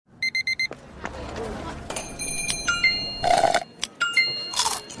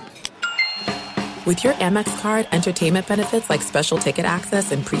With your Amex card, entertainment benefits like special ticket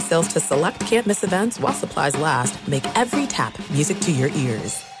access and pre-sales to select can't-miss events while supplies last make every tap music to your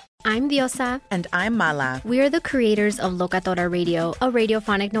ears. I'm Diosa. And I'm Mala. We are the creators of Locatora Radio, a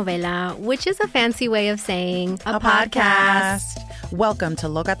radiophonic novela, which is a fancy way of saying a podcast. Welcome to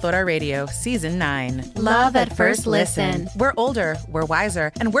Locatora Radio, Season 9. Love at first listen. We're older, we're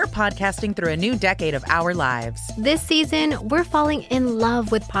wiser, and we're podcasting through a new decade of our lives. This season, we're falling in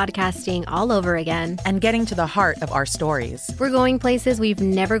love with podcasting all over again. And getting to the heart of our stories. We're going places we've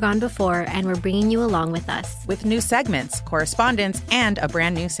never gone before, and we're bringing you along with us. With new segments, correspondence, and a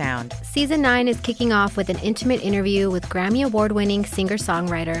brand new sound. Season 9 is kicking off with an intimate interview with Grammy Award-winning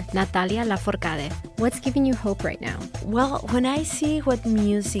singer-songwriter Natalia Lafourcade. What's giving you hope right now? Well, when I see what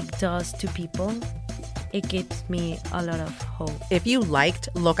music does to people, it gives me a lot of hope. If you liked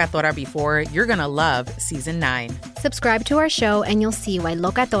Locatora before, you're going to love Season 9. Subscribe to our show and you'll see why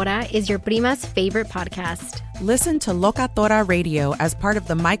Locatora is your prima's favorite podcast. Listen to Locatora Radio as part of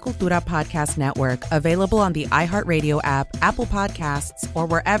the My Cultura Podcast Network, available on the iHeartRadio app, Apple Podcasts, or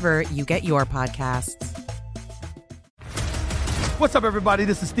wherever you get your podcasts. What's up, everybody?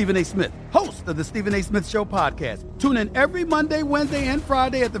 This is Stephen A. Smith, host of the Stephen A. Smith Show podcast. Tune in every Monday, Wednesday, and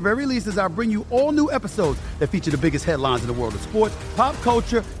Friday at the very least as I bring you all new episodes that feature the biggest headlines in the world of sports, pop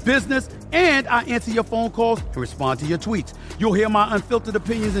culture, business, and I answer your phone calls and respond to your tweets. You'll hear my unfiltered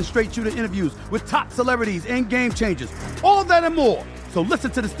opinions and straight-shooter interviews with top celebrities and game changers. All of that and more. So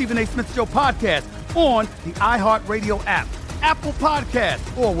listen to the Stephen A. Smith Show podcast on the iHeartRadio app, Apple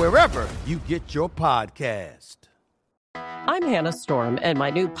Podcasts, or wherever you get your podcast. I'm Hannah Storm, and my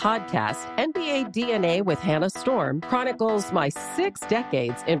new podcast, NBA DNA with Hannah Storm, chronicles my 6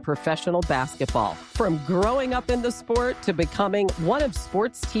 decades in professional basketball. From growing up in the sport to becoming one of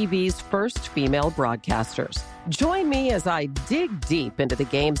sports TV's first female broadcasters. Join me as I dig deep into the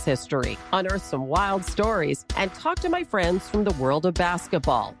game's history, unearth some wild stories, and talk to my friends from the world of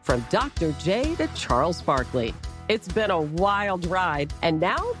basketball, from Dr. J to Charles Barkley. It's been a wild ride, and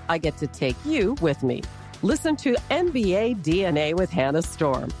now I get to take you with me. Listen to NBA DNA with Hannah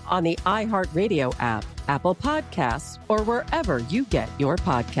Storm on the iHeartRadio app, Apple Podcasts, or wherever you get your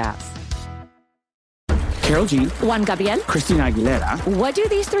podcasts. Karol G, Juan Gabriel, Christina Aguilera. What do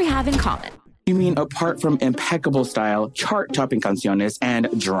these three have in common? You mean apart from impeccable style, chart-topping canciones, and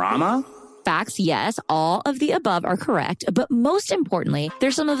drama? Facts, yes, all of the above are correct, but most importantly,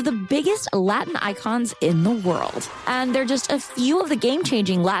 they're some of the biggest Latin icons in the world. And they're just a few of the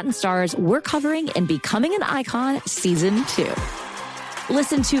game-changing Latin stars we're covering in Becoming an Icon Season 2.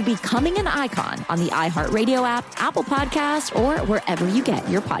 Listen to Becoming an Icon on the iHeartRadio app, Apple Podcasts, or wherever you get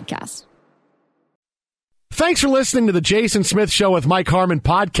your podcasts. Thanks for listening to the Jason Smith Show with Mike Harmon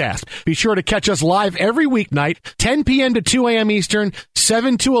podcast. Be sure to catch us live every weeknight, 10 p.m. to 2 a.m. Eastern,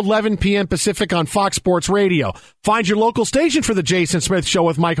 7 to 11 p.m. Pacific on Fox Sports Radio. Find your local station for the Jason Smith Show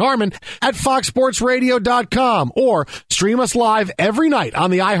with Mike Harmon at foxsportsradio.com or stream us live every night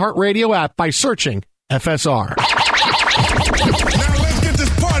on the iHeartRadio app by searching FSR. Now let's get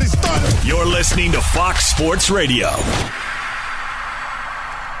this party started. You're listening to Fox Sports Radio.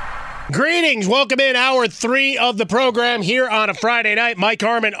 Greetings. Welcome in hour 3 of the program here on a Friday night. Mike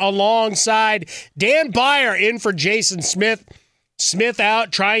Harmon alongside Dan Byer in for Jason Smith. Smith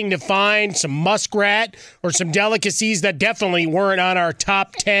out trying to find some muskrat or some delicacies that definitely weren't on our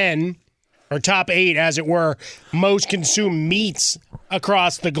top 10 or top 8, as it were, most consumed meats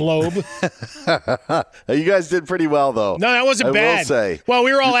across the globe. You guys did pretty well, though. No, that wasn't bad. I will say. Well,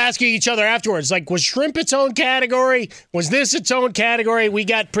 we were all asking each other afterwards, like, was shrimp its own category? Was this its own category? We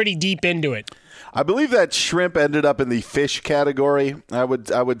got pretty deep into it. I believe that shrimp ended up in the fish category. I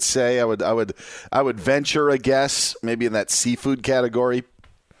would say I would venture a guess maybe in that seafood category.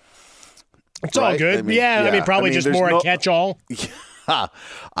 It's right? All good. I mean, probably just more a catch-all.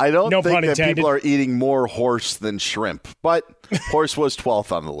 I don't think that people are eating more horse than shrimp, but horse was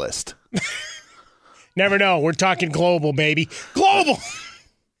 12th on the list. Never know. We're talking global, baby. Global!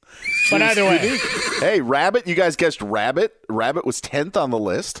 But either way. Hey, rabbit. You guys guessed rabbit. Rabbit was 10th on the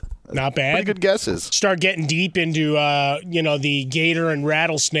list. Not bad. Pretty good guesses. Start getting deep into, the gator and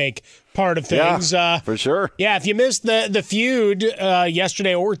rattlesnake part of things. Yeah, for sure. Yeah, if you missed the feud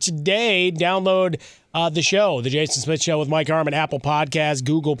yesterday or today, download the show, The Jason Smith Show with Mike Harmon, Apple Podcasts,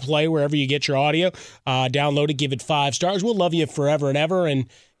 Google Play, wherever you get your audio. Download it, give it 5 stars. We'll love you forever and ever. And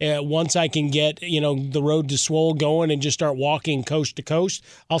once I can get, the road to Swole going and just start walking coast to coast,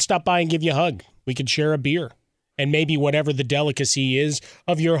 I'll stop by and give you a hug. We could share a beer. and maybe whatever the delicacy is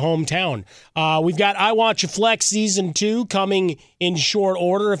of your hometown. We've got I Want You Flex Season 2 coming in short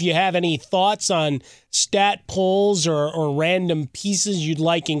order. If you have any thoughts on stat polls or random pieces you'd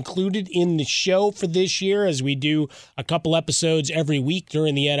like included in the show for this year, as we do a couple episodes every week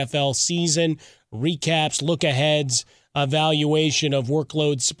during the NFL season, recaps, look-aheads, evaluation of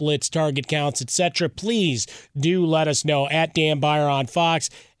workload splits, target counts, etc., please do let us know at Dan Beyer on Fox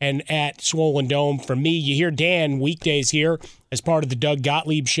and at Swollen Dome for me. You hear Dan weekdays here as part of the Doug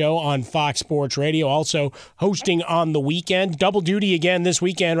Gottlieb Show on Fox Sports Radio, also hosting on the weekend. Double duty again this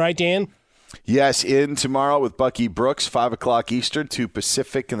weekend, right, Dan? Yes, in tomorrow with Bucky Brooks, 5 o'clock Eastern, 2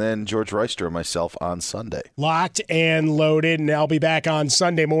 Pacific, and then George Reister and myself on Sunday. Locked and loaded, and I'll be back on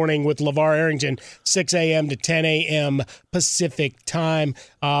Sunday morning with LeVar Arrington, 6 a.m. to 10 a.m. Pacific time.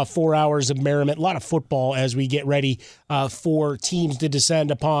 4 hours of merriment, a lot of football as we get ready for teams to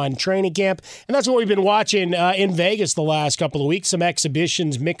descend upon training camp. And that's what we've been watching in Vegas the last couple of weeks. Some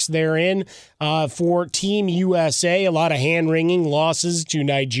exhibitions mixed therein for Team USA. A lot of hand-wringing losses to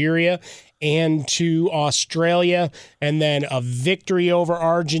Nigeria and to Australia, and then a victory over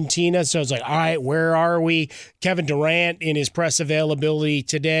Argentina. So it's like, all right, where are we? Kevin Durant, in his press availability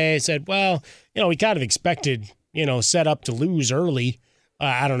today, said, well, we kind of expected, set up to lose early.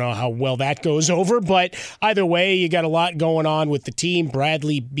 I don't know how well that goes over, but either way, you got a lot going on with the team.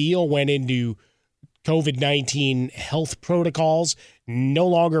 Bradley Beal went into COVID-19 health protocols, no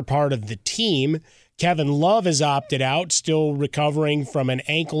longer part of the team. Kevin Love has opted out, still recovering from an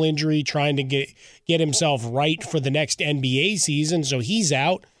ankle injury, trying to get himself right for the next NBA season, so he's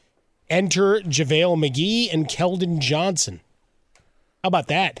out. Enter JaVale McGee and Keldon Johnson. How about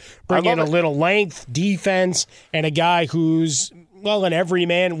that? Bring in a little length, defense, and a guy who's, an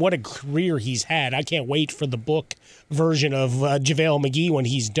everyman. What a career he's had. I can't wait for the book version of JaVale McGee when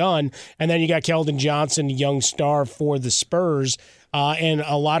he's done. And then you got Keldon Johnson, young star for the Spurs. And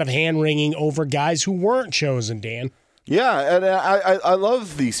a lot of hand-wringing over guys who weren't chosen, Dan. Yeah, and I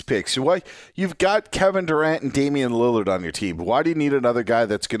love these picks. Why you've got Kevin Durant and Damian Lillard on your team. Why do you need another guy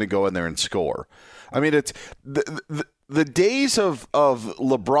that's going to go in there and score? I mean, it's the days of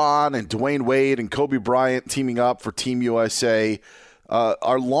LeBron and Dwayne Wade and Kobe Bryant teaming up for Team USA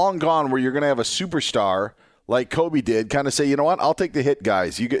are long gone, where you're going to have a superstar like Kobe did, kind of say, you know what, I'll take the hit,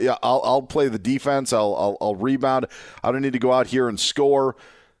 guys. I'll play the defense. I'll rebound. I don't need to go out here and score.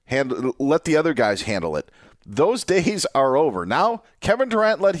 Let the other guys handle it. Those days are over. Now, Kevin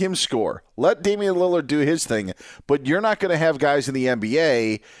Durant, let him score. Let Damian Lillard do his thing. But you're not going to have guys in the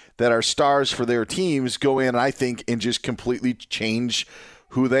NBA that are stars for their teams go in, I think, and just completely change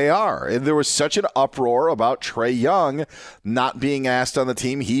who they are. And there was such an uproar about Trae Young not being asked on the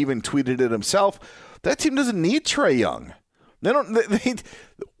team. He even tweeted it himself. That team doesn't need Trae Young. They don't.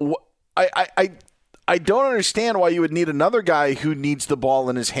 I don't understand why you would need another guy who needs the ball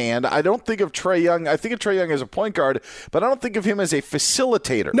in his hand. I don't think of Trae Young. I think of Trae Young as a point guard, but I don't think of him as a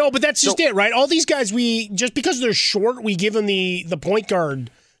facilitator. No, but that's just it, right? All these guys, just because they're short, we give them the point guard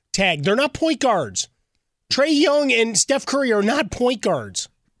tag. They're not point guards. Trae Young and Steph Curry are not point guards.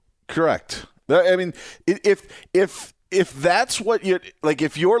 Correct. I mean, if that's what you like,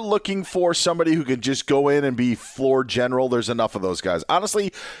 if you're looking for somebody who can just go in and be floor general, there's enough of those guys.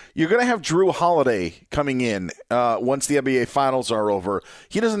 Honestly, you're going to have Drew Holiday coming in once the NBA Finals are over.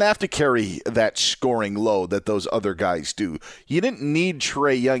 He doesn't have to carry that scoring load that those other guys do. You didn't need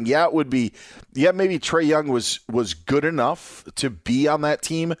Trae Young. Maybe Trae Young was good enough to be on that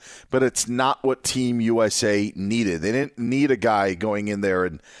team, but it's not what Team USA needed. They didn't need a guy going in there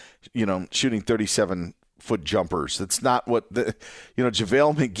and shooting 37-foot jumpers. That's not what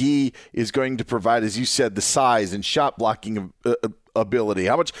JaVale McGee is going to provide, as you said, the size and shot blocking ability.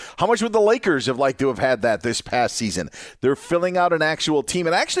 How much would the Lakers have liked to have had that this past season? They're filling out an actual team.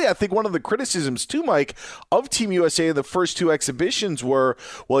 And actually, I think one of the criticisms too, Mike, of Team USA in the first two exhibitions were,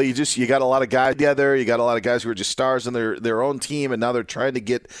 well, you got a lot of guys together. You got a lot of guys who are just stars on their own team, and now they're trying to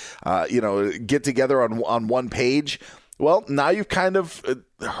get together on one page. Well, now you've kind of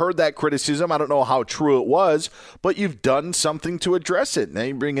heard that criticism. I don't know how true it was, but you've done something to address it. Now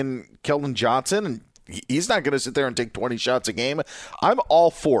you bring in Keldon Johnson, and he's not going to sit there and take 20 shots a game. I'm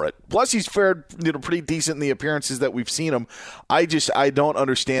all for it. Plus, he's fared pretty decent in the appearances that we've seen him. I don't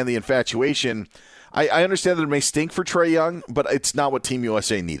understand the infatuation. I understand that it may stink for Trae Young, but it's not what Team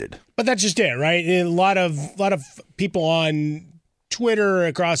USA needed. But that's just it, right? A lot of people on Twitter,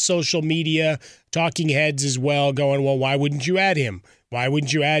 across social media, talking heads as well, going, well, why wouldn't you add him? Why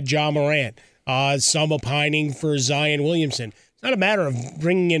wouldn't you add Ja Morant? Some opining for Zion Williamson. It's not a matter of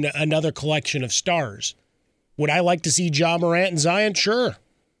bringing in another collection of stars. Would I like to see Ja Morant and Zion? Sure.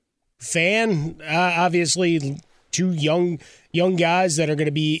 fan. Obviously, two young guys that are going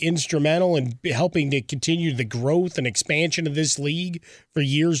to be instrumental in helping to continue the growth and expansion of this league for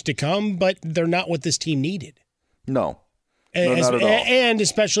years to come, but they're not what this team needed. No, not at all. And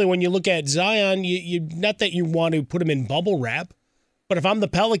especially when you look at Zion, you not that you want to put him in bubble wrap, but if I'm the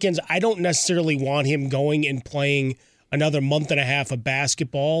Pelicans, I don't necessarily want him going and playing another month and a half of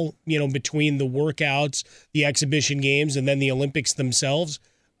basketball, between the workouts, the exhibition games, and then the Olympics themselves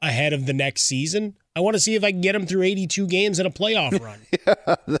ahead of the next season. I want to see if I can get him through 82 games in a playoff run.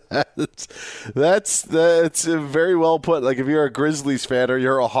 That's very well put. Like if you're a Grizzlies fan or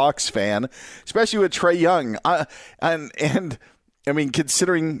you're a Hawks fan, especially with Trae Young, and I mean,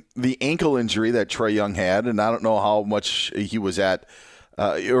 considering the ankle injury that Trae Young had, and I don't know how much he was at,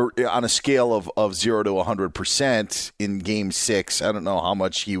 or on a scale of 0 to 100% in Game 6, I don't know how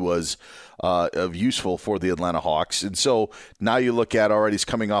much he was useful for the Atlanta Hawks. And so now you look at already he's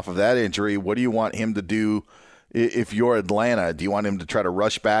coming off of that injury. What do you want him to do if you're Atlanta? Do you want him to try to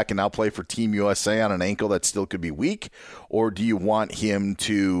rush back and now play for Team USA on an ankle that still could be weak? Or do you want him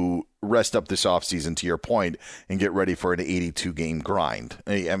to rest up this offseason, to your point, and get ready for an 82-game grind?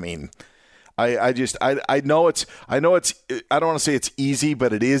 I mean, I know it's I don't want to say it's easy,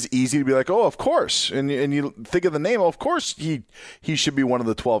 but it is easy to be like, oh, of course, and you think of the name, of course he should be one of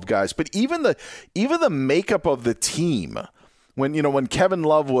the 12 guys. But even the makeup of the team, when Kevin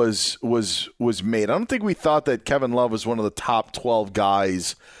Love was made, I don't think we thought that Kevin Love was one of the top 12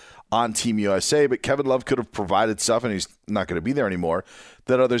 guys on Team USA, but Kevin Love could have provided stuff, and he's not going to be there anymore,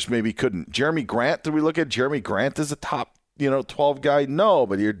 that others maybe couldn't. Jeremy Grant, did we look at Jeremy Grant as a top 12 guy? No,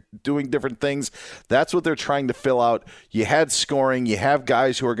 but you're doing different things. That's what they're trying to fill out. You had scoring. You have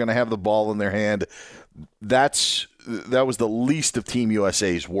guys who are going to have the ball in their hand. That was the least of Team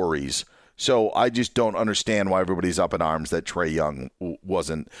USA's worries. So I just don't understand why everybody's up in arms that Trae Young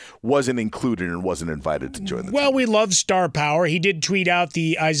wasn't included and wasn't invited to join the team. We love star power. He did tweet out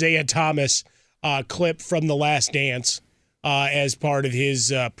the Isaiah Thomas clip from The Last Dance as part of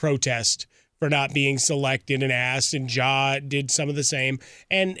his protest for not being selected and asked, and Ja did some of the same.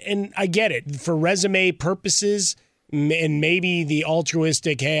 And I get it. For resume purposes and maybe the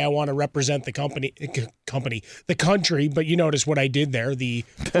altruistic, hey, I want to represent the the country, but you notice what I did there, the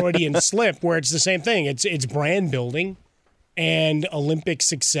Freudian slip, where it's the same thing. It's brand building, and Olympic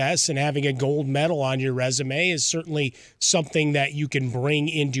success and having a gold medal on your resume is certainly something that you can bring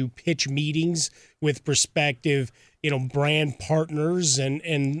into pitch meetings with prospective brand partners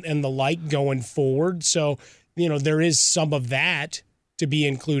and the like going forward. So, there is some of that to be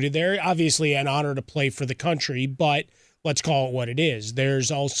included there. Obviously an honor to play for the country, but let's call it what it is. There's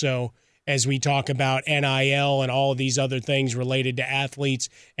also, as we talk about NIL and all of these other things related to athletes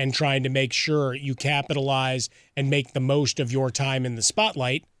and trying to make sure you capitalize and make the most of your time in the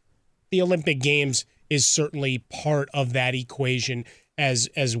spotlight, the Olympic Games is certainly part of that equation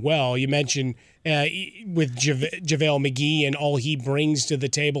as well. You mentioned with JaVale McGee and all he brings to the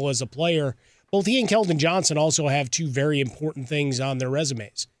table as a player, both he and Keldon Johnson also have two very important things on their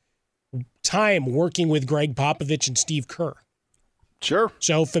resumes. Time working with Greg Popovich and Steve Kerr. Sure.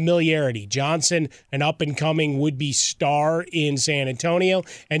 So familiarity. Johnson, an up-and-coming would-be star in San Antonio,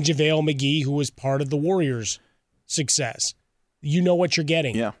 and JaVale McGee, who was part of the Warriors' success. You know what you're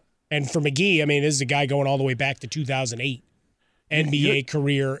getting. Yeah. And for McGee, I mean, this is a guy going all the way back to 2008. NBA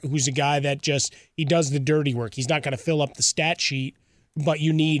career, who's a guy that he does the dirty work. He's not going to fill up the stat sheet, but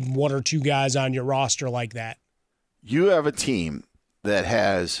you need one or two guys on your roster like that. You have a team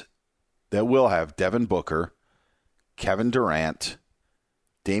that will have Devin Booker, Kevin Durant,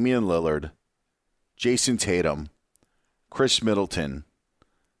 Damian Lillard, Jason Tatum, Chris Middleton,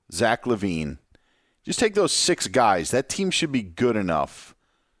 Zach LaVine. Just take those 6 guys. That team should be good enough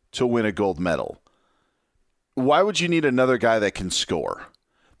to win a gold medal. Why would you need another guy that can score?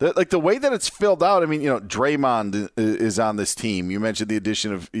 The way that it's filled out, I mean, Draymond is on this team. You mentioned the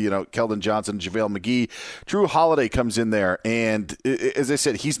addition of, Keldon Johnson, JaVale McGee. Drew Holiday comes in there, and as I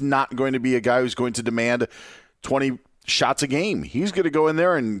said, he's not going to be a guy who's going to demand 20 shots a game. He's going to go in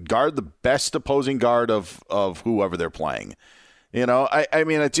there and guard the best opposing guard of whoever they're playing. I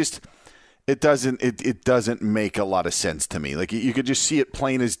mean, it doesn't make a lot of sense to me. Like, you could just see it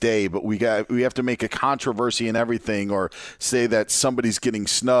plain as day, but we have to make a controversy and everything, or say that somebody's getting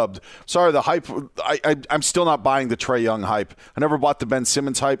snubbed. Sorry, the hype. I'm still not buying the Trae Young hype. I never bought the Ben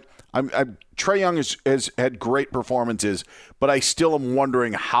Simmons hype. Trae Young has had great performances, but I still am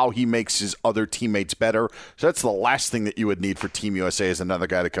wondering how he makes his other teammates better. So that's the last thing that you would need for Team USA, is another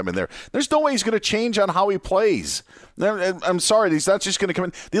guy to come in there. There's no way he's going to change on how he plays. I'm sorry, he's not just going to come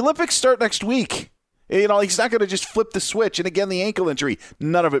in. The Olympics start next week. He's not going to just flip the switch. And again, the ankle injury,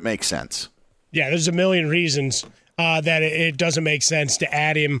 none of it makes sense. Yeah, there's a million reasons that it doesn't make sense to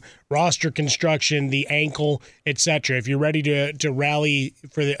add him. Roster construction, the ankle, etc. If you're ready to rally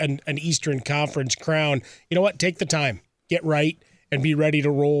for an Eastern Conference crown, you know what? Take the time, get right, and be ready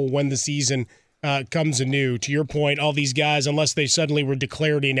to roll when the season comes anew. To your point, all these guys, unless they suddenly were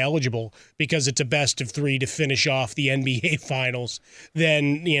declared ineligible because it's a best of 3 to finish off the NBA Finals,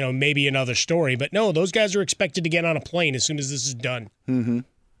 then maybe another story. But no, those guys are expected to get on a plane as soon as this is done. Mm-hmm.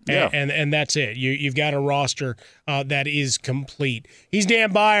 Yeah. And that's it. You've got a roster that is complete. He's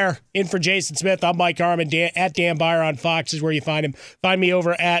Dan Beyer, in for Jason Smith. I'm Mike Harmon. At Dan Beyer on Fox is where you find him. Find me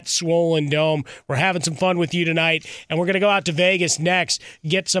over at Swollen Dome. We're having some fun with you tonight, and we're going to go out to Vegas next,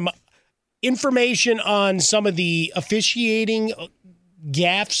 get some information on some of the officiating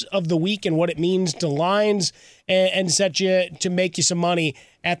gaffes of the week and what it means to lines, and set you to make you some money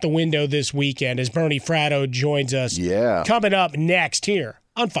at the window this weekend as Bernie Fratto joins us. Yeah. Coming up next here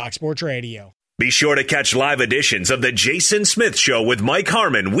on Fox Sports Radio. Be sure to catch live editions of The Jason Smith Show with Mike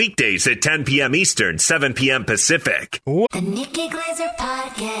Harmon weekdays at 10 p.m. Eastern, 7 p.m. Pacific. The Nikki Glaser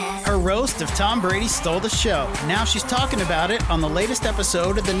Podcast. Her roast of Tom Brady stole the show. Now she's talking about it on the latest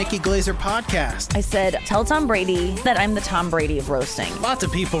episode of the Nikki Glaser Podcast. I said, tell Tom Brady that I'm the Tom Brady of roasting. Lots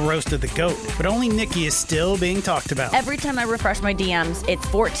of people roasted the GOAT, but only Nikki is still being talked about. Every time I refresh my DMs, it's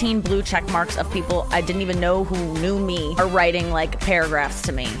 14 blue check marks of people I didn't even know who knew me are writing like paragraphs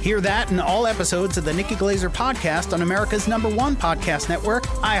to me. Hear that in all episodes of the Nikki Glaser Podcast on America's #1 podcast network,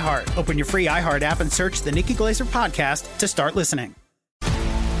 iHeart. Open your free iHeart app and search the Nikki Glaser Podcast to start listening.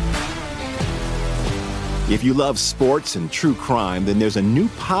 If you love sports and true crime, then there's a new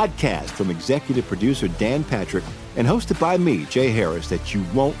podcast from executive producer Dan Patrick and hosted by me, Jay Harris, that you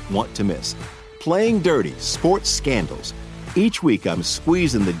won't want to miss. Playing Dirty: Sports Scandals. Each week, I'm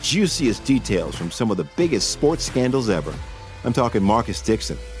squeezing the juiciest details from some of the biggest sports scandals ever. I'm talking Marcus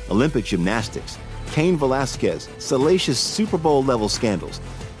Dixon, Olympic gymnastics, Cain Velasquez, salacious Super Bowl-level scandals.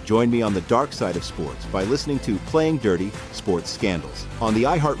 Join me on the dark side of sports by listening to Playing Dirty: Sports Scandals on the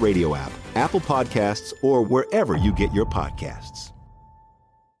iHeartRadio app, Apple Podcasts, or wherever you get your podcasts.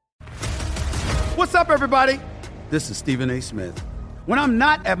 What's up, everybody? This is Stephen A. Smith. When I'm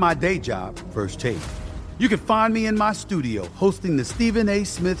not at my day job, First Take, you can find me in my studio hosting the Stephen A.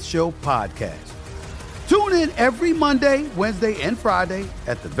 Smith Show podcast. Tune in every Monday, Wednesday, and Friday,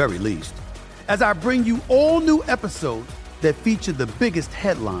 at the very least, as I bring you all new episodes that feature the biggest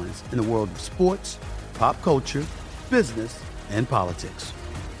headlines in the world of sports, pop culture, business, and politics.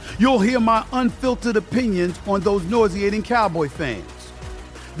 You'll hear my unfiltered opinions on those nauseating Cowboy fans,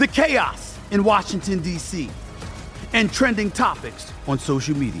 the chaos in Washington, D.C., and trending topics on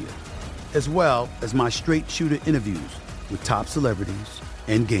social media, as well as my straight-shooter interviews with top celebrities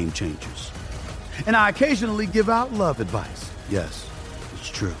and game changers. And I occasionally give out love advice. Yes, it's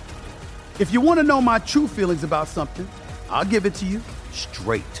true. If you want to know my true feelings about something, I'll give it to you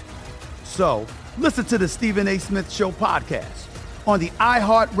straight. So, listen to the Stephen A. Smith Show podcast on the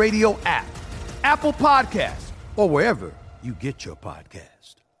iHeartRadio app, Apple Podcasts, or wherever you get your podcast.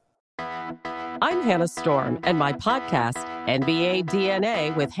 I'm Hannah Storm, and my podcast, NBA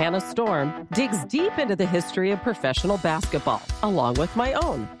DNA with Hannah Storm, digs deep into the history of professional basketball, along with my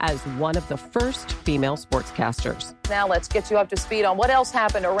own, as one of the first female sportscasters. Now let's get you up to speed on what else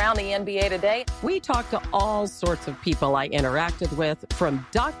happened around the NBA today. We talk to all sorts of people I interacted with, from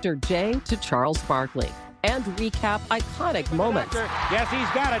Dr. J to Charles Barkley, and recap iconic moments. Yes, he's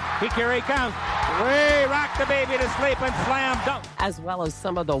got it. Here he comes. Way rock the baby to sleep and slam dunk. As well as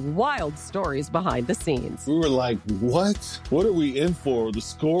some of the wild stories behind the scenes. We were like, what? What are we in for? The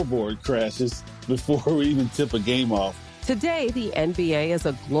scoreboard crashes before we even tip a game off. Today, the NBA is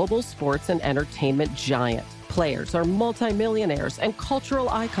a global sports and entertainment giant. Players are multimillionaires and cultural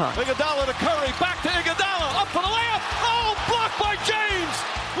icons. Iguodala to Curry, back to Iguodala, up for the layup. Oh, blocked by James.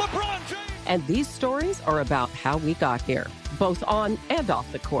 LeBron James. And these stories are about how we got here, both on and off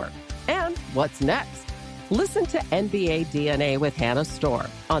the court. And what's next? Listen to NBA DNA with Hannah Storm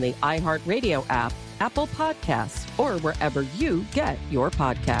on the iHeartRadio app, Apple Podcasts, or wherever you get your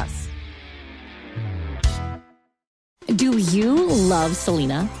podcasts. Do you love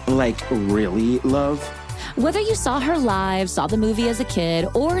Selena? Like, really love? Whether you saw her live, saw the movie as a kid,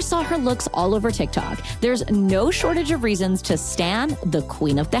 or saw her looks all over TikTok, there's no shortage of reasons to stan the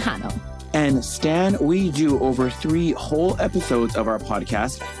Queen of Tejano. And Stan, we do over 3 whole episodes of our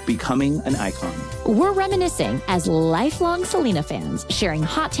podcast, Becoming an Icon. We're reminiscing as lifelong Selena fans, sharing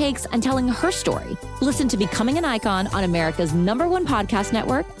hot takes and telling her story. Listen to Becoming an Icon on America's #1 podcast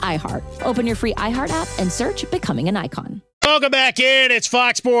network, iHeart. Open your free iHeart app and search Becoming an Icon. Welcome back in. It's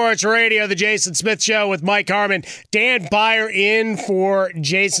Fox Sports Radio, the Jason Smith Show with Mike Harmon. Dan Byer in for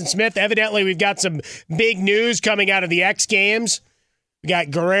Jason Smith. Evidently, we've got some big news coming out of the X Games. We got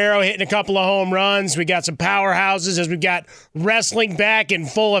Guerrero hitting a couple of home runs. We got some powerhouses as we've got wrestling back in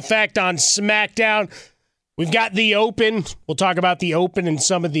full effect on SmackDown. We've got the Open. We'll talk about the Open and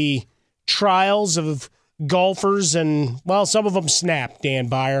some of the trials of golfers, and, well, some of them snapped, Dan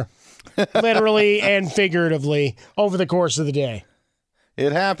Byer. Literally and figuratively over the course of the day.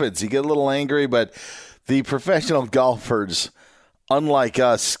 It happens. You get a little angry, but the professional golfers, unlike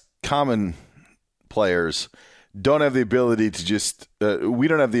us common players, don't have the ability to just we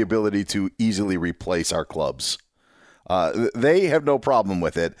don't have the ability to easily replace our clubs. They have no problem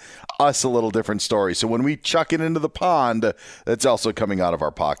with it. Us, a little different story. So when we chuck it into the pond, that's also coming out of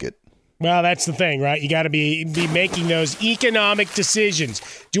our pocket. Well, that's the thing, right? You got to be making those economic decisions.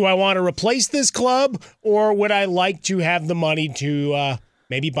 Do I want to replace this club, or would I like to have the money to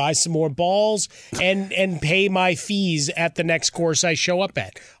maybe buy some more balls and pay my fees at the next course I show up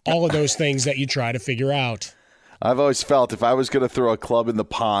at? All of those things that you try to figure out. I've always felt if I was going to throw a club in the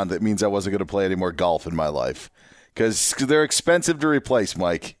pond, that means I wasn't going to play any more golf in my life, because they're expensive to replace,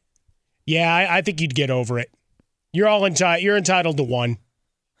 Mike. Yeah, I think you'd get over it. You're entitled to one.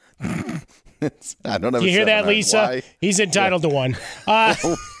 I don't have. You hear that, iron. Lisa? Why? He's entitled to one. Why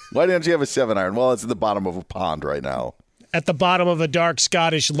don't you have a 7-iron? Well, it's at the bottom of a pond right now. At the bottom of a dark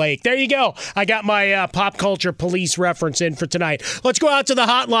Scottish lake. There you go. I got my pop culture police reference in for tonight. Let's go out to the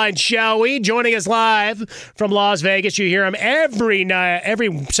hotline, shall we? Joining us live from Las Vegas. You hear him every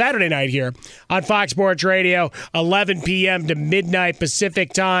Saturday night here on Fox Sports Radio, 11 p.m. to midnight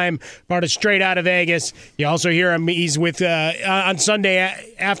Pacific time, part of Straight Out of Vegas. You also hear him. He's with on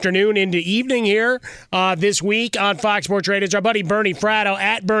Sunday afternoon into evening here this week on Fox Sports Radio. It's our buddy Bernie Fratto,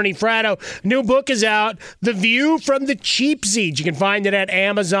 at Bernie Fratto. New book is out, The View from the Cheap Seats. You can find it at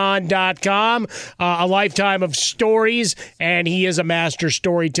Amazon.com. A lifetime of stories, and he is a master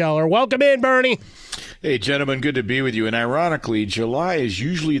storyteller. Welcome in, Bernie. Hey, gentlemen, good to be with you. And ironically, July is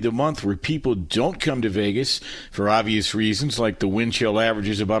usually the month where people don't come to Vegas for obvious reasons, like the wind chill average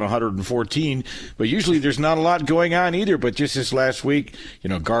is about 114. But usually there's not a lot going on either. But just this last week,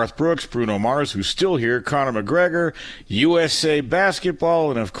 Garth Brooks, Bruno Mars, who's still here, Conor McGregor, USA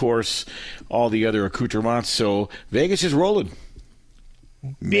basketball, and, of course, all the other accoutrements. So Vegas is rolling.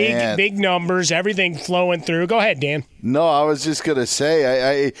 Big numbers, everything flowing through. Go ahead, Dan. No, I was just gonna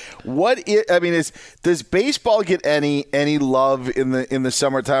say, does baseball get any love in the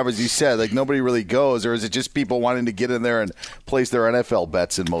summertime, as you said? Like, nobody really goes, or is it just people wanting to get in there and place their NFL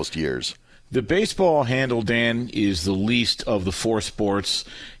bets in most years? The baseball handle, Dan, is the least of the four sports.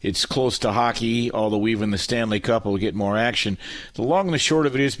 It's close to hockey, although even the Stanley Cup will get more action. The long and the short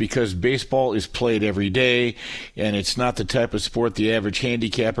of it is because baseball is played every day, and it's not the type of sport the average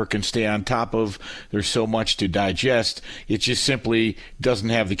handicapper can stay on top of. There's so much to digest. It just simply doesn't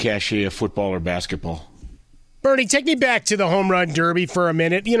have the cachet of football or basketball. Bernie, take me back to the home run derby for a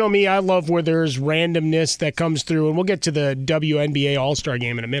minute. You know me, I love where there's randomness that comes through, and we'll get to the WNBA All-Star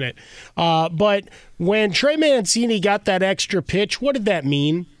Game in a minute. But when Trey Mancini got that extra pitch, what did that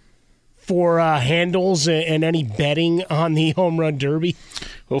mean for handles and any betting on the home run derby?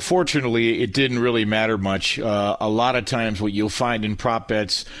 Well, fortunately, it didn't really matter much. A lot of times what you'll find in prop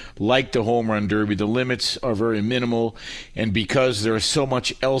bets, like the home run derby, the limits are very minimal. And because there's so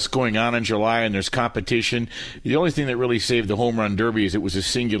much else going on in July and there's competition, the only thing that really saved the home run derby is it was a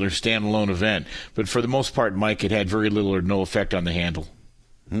singular standalone event. But for the most part, Mike, it had very little or no effect on the handle.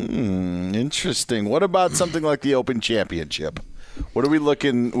 Interesting. What about something like the Open Championship? What are we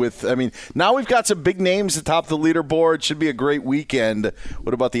looking with? I mean, now we've got some big names atop the leaderboard. Should be a great weekend.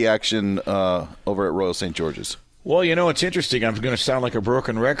 What about the action over at Royal St. George's? Well, it's interesting. I'm going to sound like a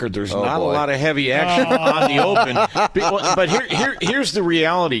broken record. There's not a lot of heavy action on the Open. But here's the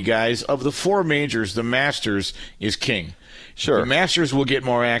reality, guys. Of the four majors, the Masters is king. Sure. The Masters will get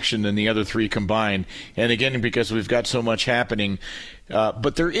more action than the other three combined. And again, because we've got so much happening.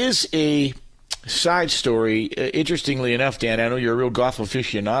 But there is a side story. Interestingly enough, Dan, I know you're a real golf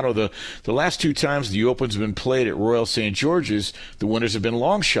aficionado. The last two times the Open's been played at Royal St. George's, the winners have been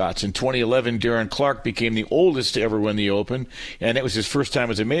long shots. In 2011, Darren Clark became the oldest to ever win the Open, and it was his first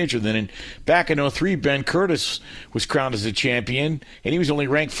time as a major. Then back in 2003, Ben Curtis was crowned as a champion, and he was only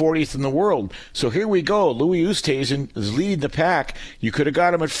ranked 40th in the world. So here we go. Louis Oosthuizen is leading the pack. You could have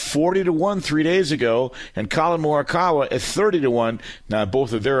got him at 40-1 3 days ago, and Colin Morikawa at 30-1. Now,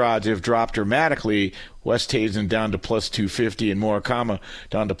 both of their odds have dropped dramatically. dramatically. West Hazen down to plus 250 and Murakama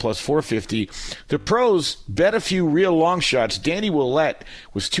down to plus 450. The pros bet a few real long shots. Danny Willett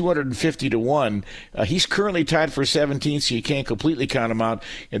was 250 to 1. He's currently tied for 17th, so you can't completely count him out.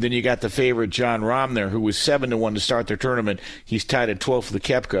 And then you got the favorite John Rahm there, who was 7 to 1 to start their tournament. He's tied at 12 for the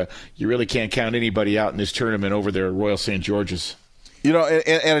Koepka. You really can't count anybody out in this tournament over there at Royal St. George's. You know,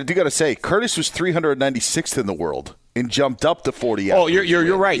 and I do got to say, Curtis was 396th in the world and jumped up to 40. Oh,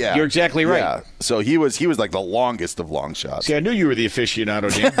 you're right. Yeah. You're exactly right. Yeah. So he was like the longest of long shots. See, I knew you were the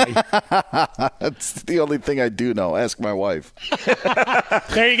aficionado, Dan. That's the only thing I do know. Ask my wife.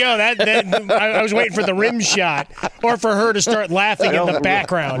 There you go. I was waiting for the rim shot or for her to start laughing in the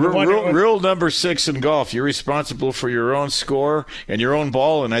background. Rule number 6 in golf: you're responsible for your own score and your own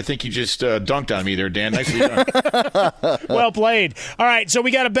ball. And I think you just dunked on me there, Dan. Nicely done. Well played. All right, so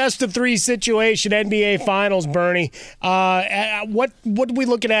we got a best of 3 situation, NBA Finals, Bernie. What are we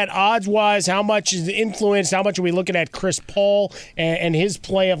looking at odds-wise? How much is influenced? How much are we looking at Chris Paul and his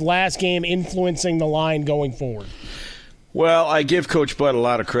play of last game influencing the line going forward? Well, I give Coach Bud a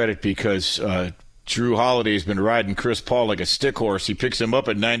lot of credit because Drew Holiday's been riding Chris Paul like a stick horse. He picks him up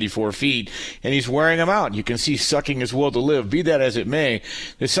at 94 feet, and he's wearing him out. You can see sucking his will to live. Be that as it may,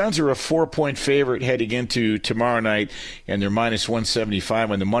 the Suns are a 4-point favorite heading into tomorrow night, and they're minus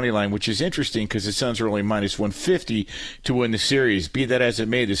 175 on the money line, which is interesting because the Suns are only minus 150 to win the series. Be that as it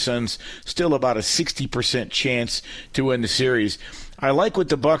may, the Suns still about a 60% chance to win the series. I like what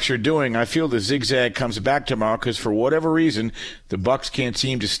the Bucks are doing. I feel the zigzag comes back tomorrow because for whatever reason, the Bucks can't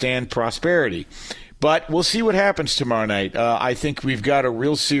seem to stand prosperity. But we'll see what happens tomorrow night. I think we've got a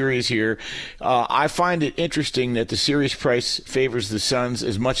real series here. I find it interesting that the series price favors the Suns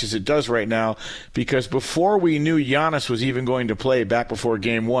as much as it does right now because before we knew Giannis was even going to play back before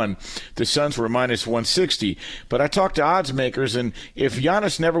Game 1, the Suns were minus 160. But I talked to odds makers, and if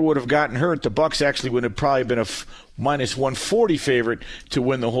Giannis never would have gotten hurt, the Bucks actually would have probably been a minus 140 favorite to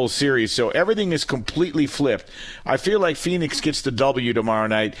win the whole series. So everything is completely flipped. I feel like Phoenix gets the W tomorrow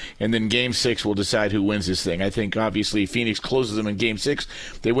night, and then Game 6 will decide who wins this thing. I think, obviously, Phoenix closes them in Game 6,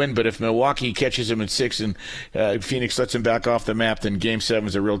 they win. But if Milwaukee catches them in 6 and Phoenix lets them back off the map, then Game 7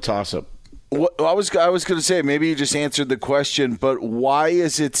 is a real toss-up. Well, I was going to say, maybe you just answered the question, but why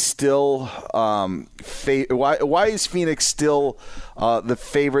is it still why is Phoenix still the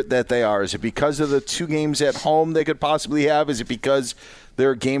favorite that they are? Is it because of the 2 games at home they could possibly have? Is it because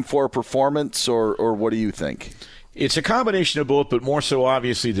their Game 4 performance, or what do you think? It's a combination of both, but more so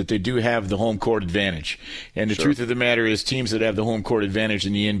obviously that they do have the home court advantage. And the truth of the matter is teams that have the home court advantage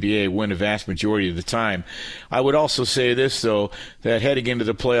in the NBA win a vast majority of the time. I would also say this, though, that heading into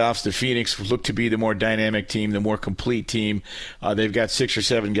the playoffs, the Phoenix look to be the more dynamic team, the more complete team. They've got 6 or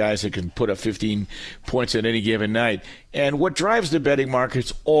 7 guys that can put up 15 points at any given night. And what drives the betting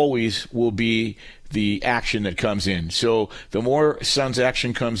markets always will be the action that comes in. So the more Suns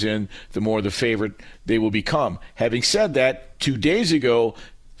action comes in, the more the favorite they will become. Having said that, 2 days ago,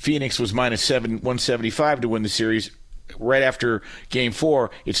 Phoenix was minus 175 to win the series. Right after Game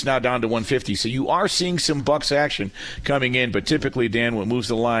 4, it's now down to 150. So you are seeing some Bucks action coming in, but typically, Dan, what moves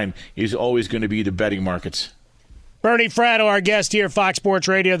the line is always going to be the betting markets. Bernie Fratto, our guest here, Fox Sports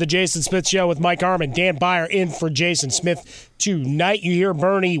Radio, The Jason Smith Show with Mike Harmon. Dan Byer in for Jason Smith tonight. You hear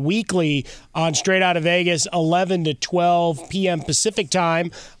Bernie weekly on Straight Outta Vegas, 11 to 12 p.m. Pacific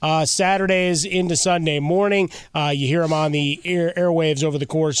time, Saturdays into Sunday morning. You hear him on the airwaves over the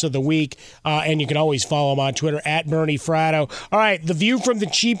course of the week, and you can always follow him on Twitter, at Bernie Fratto. All right, The View from the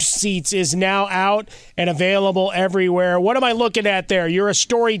Cheap Seats is now out and available everywhere. What am I looking at there? You're a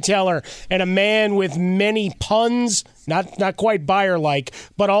storyteller and a man with many puns. Not quite Byer-like,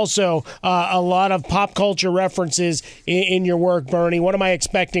 but also a lot of pop culture references in your work, Bernie. What am I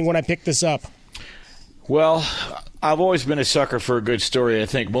expecting when I pick this up? Well, I've always been a sucker for a good story. I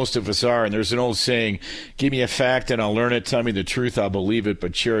think most of us are. And there's an old saying, give me a fact and I'll learn it. Tell me the truth, I'll believe it.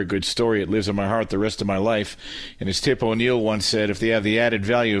 But share a good story, it lives in my heart the rest of my life. And as Tip O'Neill once said, if they have the added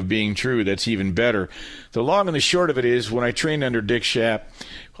value of being true, that's even better. The long and the short of it is, when I trained under Dick Schaap,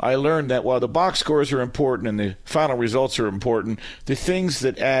 I learned that while the box scores are important and the final results are important, the things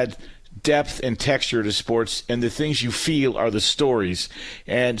that add depth and texture to sports and the things you feel are the stories.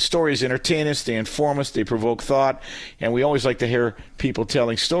 And stories entertain us, they inform us, they provoke thought, and we always like to hear people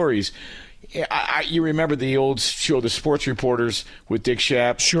telling stories. You remember the old show, The Sports Reporters, with Dick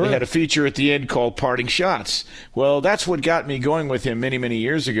Schaap? Sure. They had a feature at the end called Parting Shots. Well, that's what got me going with him many, many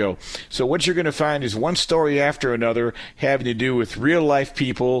years ago. So what you're going to find is one story after another having to do with real-life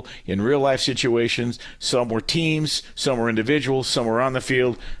people in real-life situations. Some were teams, some were individuals, some were on the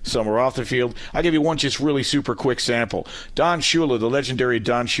field, some were off the field. I'll give you one just really super quick sample. Don Shula, the legendary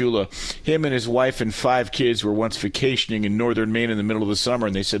Don Shula, him and his wife and 5 kids were once vacationing in northern Maine in the middle of the summer,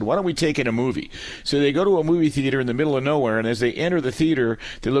 and they said, why don't we take in a movie? So they go to a movie theater in the middle of nowhere, and as they enter the theater,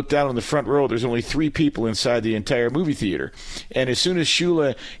 they look down on the front row. There's only 3 people inside the entire movie theater. And as soon as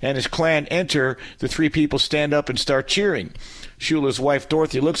Shula and his clan enter, the 3 people stand up and start cheering. Shula's wife,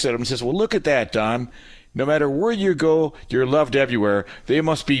 Dorothy, looks at him and says, well, look at that, Don. No matter where you go, you're loved everywhere. They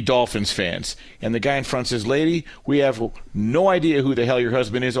must be Dolphins fans. And the guy in front says, lady, we have no idea who the hell your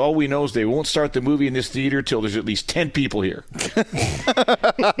husband is. All we know is they won't start the movie in this theater till there's at least 10 people here.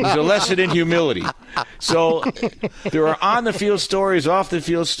 There's a lesson in humility. So there are on-the-field stories,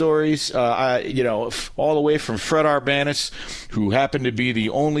 off-the-field stories, all the way from Fred Arbanis, who happened to be the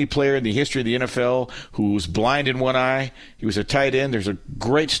only player in the history of the NFL who was blind in one eye. He was a tight end. There's a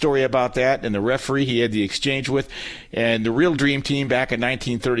great story about that. And the referee he had the exchange with, and the real dream team back in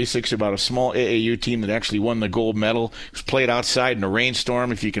 1936, about a small AAU team that actually won the gold medal. It was played outside in a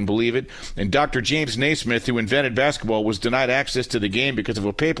rainstorm, if you can believe it. And Dr. James Naismith, who invented basketball, was denied access to the game because of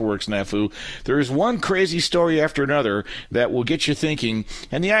a paperwork snafu. There is one crazy story after another that will get you thinking.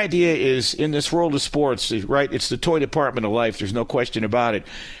 And the idea is, in this world of sports, right, it's the toy department of life. There's no question about it.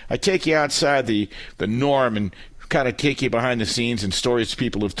 I take you outside the norm and kind of take you behind the scenes and stories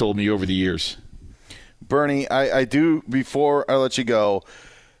people have told me over the years. Bernie, I do, before I let you go,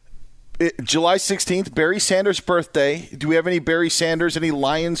 July 16th, Barry Sanders' birthday. Do we have any Barry Sanders, any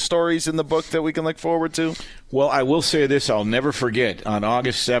Lions stories in the book that we can look forward to? Well, I will say this. I'll never forget. On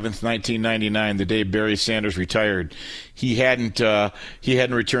August 7th, 1999, the day Barry Sanders retired, he hadn't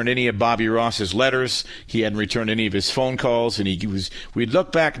returned any of Bobby Ross's letters. He hadn't returned any of his phone calls, and we'd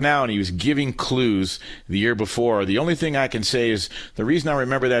look back now, and he was giving clues the year before. The only thing I can say is the reason I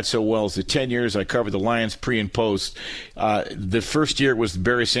remember that so well is the 10 years I covered the Lions pre and post. The first year was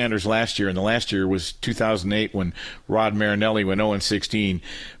Barry Sanders last year, and the last year was 2008 when Rod Marinelli went 0-16.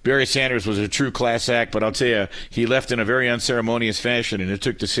 Barry Sanders was a true class act, but I'll tell you, he left in a very unceremonious fashion, and it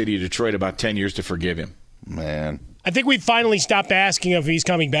took the city of Detroit about 10 years to forgive him. Man. I think we finally stopped asking if he's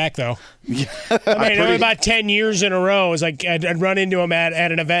coming back, though. About 10 years in a row, it was like I'd run into him at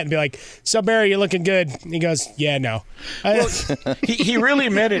an event and be like, "So Barry, you're looking good." And he goes, "Yeah, no." Well, he really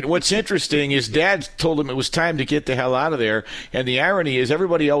meant it. What's interesting is Dad told him it was time to get the hell out of there. And the irony is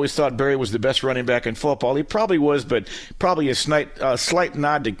everybody always thought Barry was the best running back in football. He probably was, but probably a slight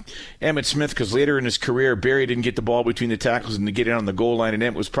nod to Emmitt Smith, because later in his career, Barry didn't get the ball between the tackles and to get it on the goal line, and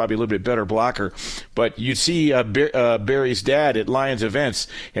Emmitt was probably a little bit better blocker. But you'd see Barry's dad at Lions events,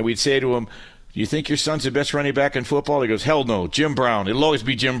 and we'd say to him, "Do you think your son's the best running back in football?" He goes, "Hell no, Jim Brown. It'll always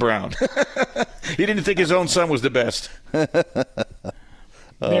be Jim Brown." He didn't think his own son was the best. There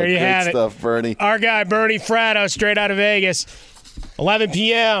you have it. Stuff, Bernie. Our guy, Bernie Fratto, straight out of Vegas. 11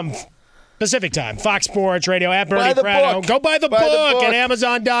 p.m. Pacific time. Fox Sports Radio at Bernie Fratto. Go buy the book at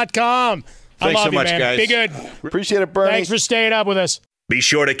Amazon.com. Thanks so much, man. guys. Be good. Appreciate it, Bernie. Thanks for staying up with us. Be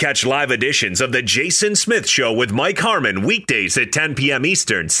sure to catch live editions of The Jason Smith Show with Mike Harmon weekdays at 10 p.m.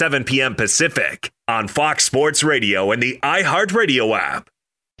 Eastern, 7 p.m. Pacific on Fox Sports Radio and the iHeartRadio app.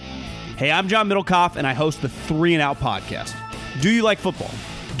 Hey, I'm John Middlecoff, and I host the 3 and Out podcast. Do you like football?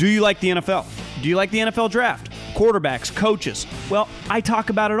 Do you like the NFL? Do you like the NFL draft? Quarterbacks, coaches? Well, I talk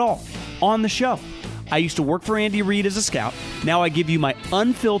about it all on the show. I used to work for Andy Reid as a scout. Now I give you my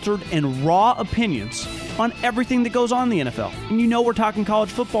unfiltered and raw opinions on everything that goes on in the NFL. And you know we're talking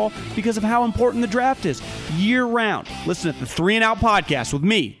college football because of how important the draft is year-round. Listen to the 3 and Out podcast with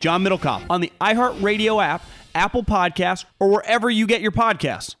me, John Middlecoff, on the iHeartRadio app, Apple Podcasts, or wherever you get your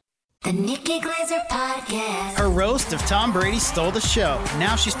podcasts. The Nikki Glaser Podcast. Her roast of Tom Brady stole the show.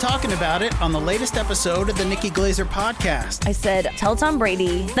 Now she's talking about it on the latest episode of the Nikki Glaser Podcast. I said, tell Tom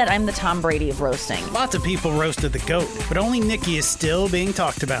Brady that I'm the Tom Brady of roasting. Lots of people roasted the GOAT, but only Nikki is still being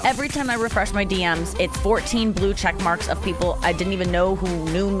talked about. Every time I refresh my DMs, it's 14 blue check marks of people I didn't even know who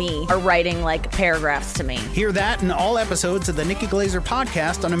knew me are writing like paragraphs to me. Hear that in all episodes of the Nikki Glaser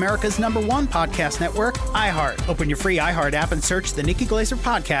Podcast on America's #1 podcast network, iHeart. Open your free iHeart app and search the Nikki Glaser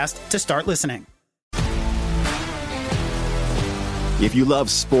Podcast to start listening. If you love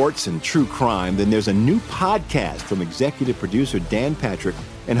sports and true crime, then there's a new podcast from executive producer Dan Patrick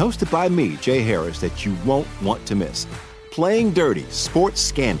and hosted by me, Jay Harris, that you won't want to miss. Playing Dirty: Sports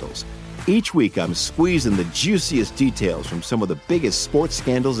Scandals. Each week, I'm squeezing the juiciest details from some of the biggest sports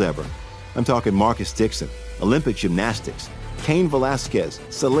scandals ever. I'm talking Marcus Dixon, Olympic gymnastics, Cain Velasquez,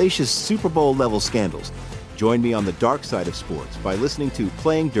 salacious Super Bowl-level scandals. Join me on the dark side of sports by listening to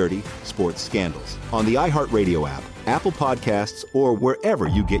Playing Dirty Sports Scandals on the iHeartRadio app, Apple Podcasts, or wherever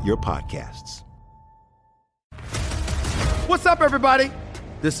you get your podcasts. What's up, everybody?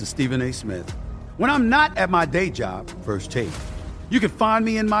 This is Stephen A. Smith. When I'm not at my day job, First Take, you can find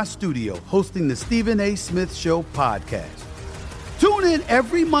me in my studio hosting the Stephen A. Smith Show podcast. Tune in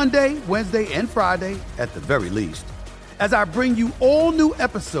every Monday, Wednesday, and Friday, at the very least, as I bring you all new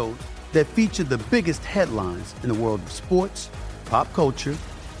episodes that feature the biggest headlines in the world of sports, pop culture,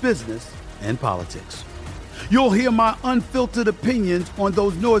 business, and politics. You'll hear my unfiltered opinions on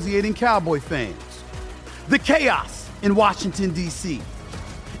those nauseating Cowboy fans, the chaos in Washington, D.C.,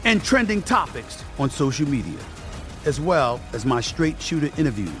 and trending topics on social media, as well as my straight shooter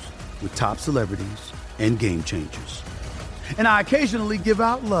interviews with top celebrities and game changers. And I occasionally give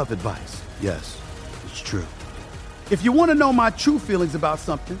out love advice. Yes, it's true. If you want to know my true feelings about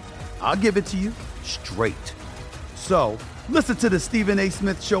something, I'll give it to you straight. So listen to the Stephen A.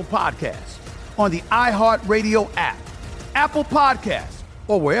 Smith Show podcast on the iHeartRadio app, Apple Podcasts,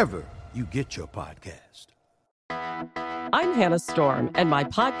 or wherever you get your podcast. I'm Hannah Storm, and my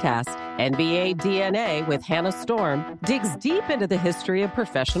podcast, NBA DNA with Hannah Storm, digs deep into the history of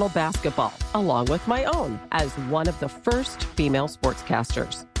professional basketball, along with my own, as one of the first female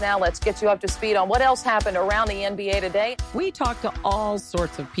sportscasters. Now let's get you up to speed on what else happened around the NBA today. We talk to all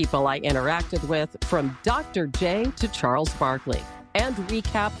sorts of people I interacted with, from Dr. J to Charles Barkley, and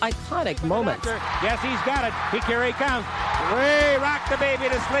recap iconic moments. Yes, he's got it. Here he comes. Way rock the baby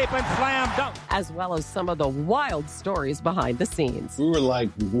to sleep and slam dunk. As well as some of the wild stories behind the scenes. We were like,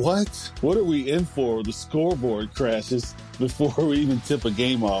 what? What are we in for? The scoreboard crashes before we even tip a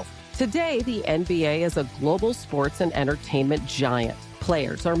game off. Today, the NBA is a global sports and entertainment giant.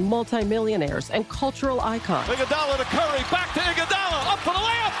 Players are multimillionaires and cultural icons. Iguodala to Curry, back to Iguodala, up for the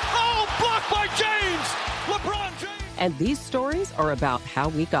layup. Oh, blocked by James. LeBron James. And these stories are about how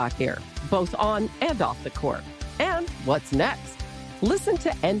we got here, both on and off the court. And what's next? Listen to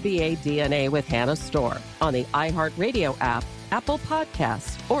NBA DNA with Hannah Storm on the iHeartRadio app, Apple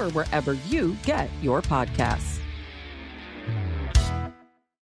Podcasts, or wherever you get your podcasts.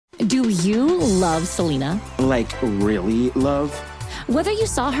 Do you love Selena? Like, really love? Whether you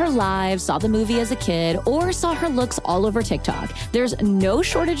saw her live, saw the movie as a kid, or saw her looks all over TikTok, there's no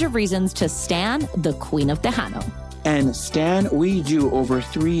shortage of reasons to stan the Queen of Tejano. And Stan, we do over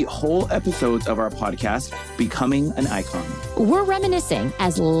 3 whole episodes of our podcast, Becoming an Icon. We're reminiscing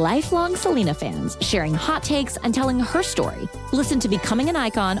as lifelong Selena fans, sharing hot takes and telling her story. Listen to Becoming an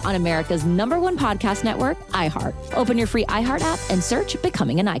Icon on America's #1 podcast network, iHeart. Open your free iHeart app and search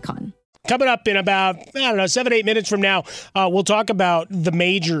Becoming an Icon. Coming up in about, 7-8 minutes from now, we'll talk about the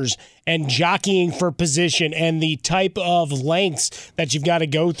majors and jockeying for position and the type of lengths that you've got to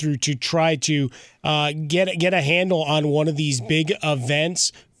go through to try to get a handle on one of these big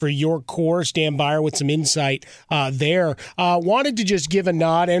events for your core. Stand by with some insight there. Wanted to just give a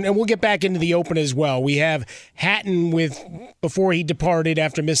nod, and we'll get back into the Open as well. We have Hatton before he departed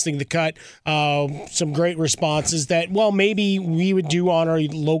after missing the cut, some great responses that, well, maybe we would do on our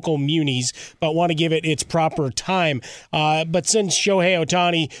local munis, but want to give it its proper time. But since Shohei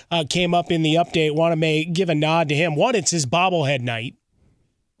Ohtani came up in the update, want to give a nod to him. One, it's his bobblehead night.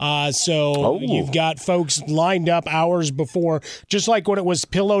 You've got folks lined up hours before, just like when it was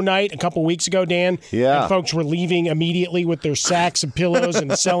pillow night a couple weeks ago, Dan. Yeah. And folks were leaving immediately with their sacks of pillows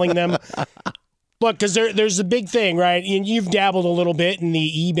and selling them. Look, because there's a big thing, right? And you've dabbled a little bit in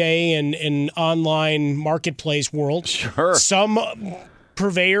the eBay and online marketplace world. Sure. Some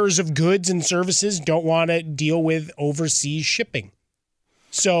purveyors of goods and services don't want to deal with overseas shipping.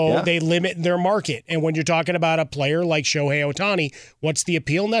 So they limit their market. And when you're talking about a player like Shohei Ohtani, what's the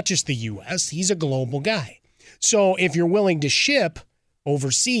appeal? Not just the U.S., he's a global guy. So if you're willing to ship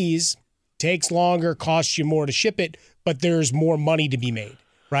overseas, takes longer, costs you more to ship it, but there's more money to be made,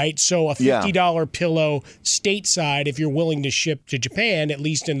 right? So a $50 pillow stateside, if you're willing to ship to Japan, at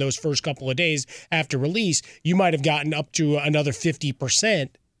least in those first couple of days after release, you might have gotten up to another 50%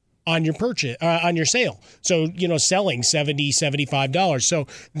 on your purchase, on your sale. So, selling $70, $75. So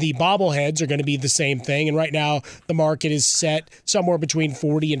the bobbleheads are going to be the same thing. And right now the market is set somewhere between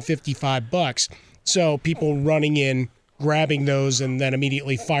 $40 and $55. So people running in, grabbing those, and then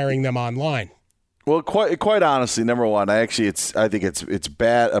immediately firing them online. Well, quite honestly, number one, I think it's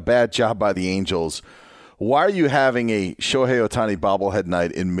a bad job by the Angels why are you having a Shohei Ohtani bobblehead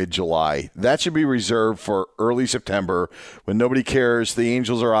night in mid-July? That should be reserved for early September when nobody cares. The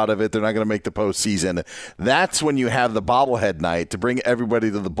Angels are out of it. They're not going to make the postseason. That's when you have the bobblehead night to bring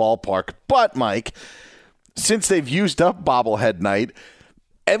everybody to the ballpark. But, Mike, since they've used up bobblehead night,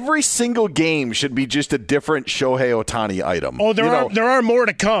 every single game should be just a different Shohei Ohtani item. Oh, there are more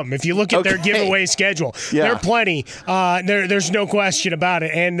to come. If you look at their giveaway schedule, there are plenty. There's no question about it.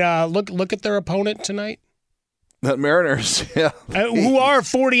 And look at their opponent tonight. The Mariners, yeah, who are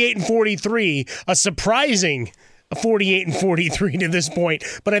 48-43, a surprising 48-43 to this point.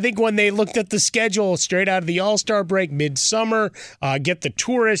 But I think when they looked at the schedule straight out of the All-Star break, midsummer, get the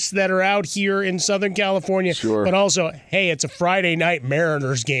tourists that are out here in Southern California, but also, hey, it's a Friday night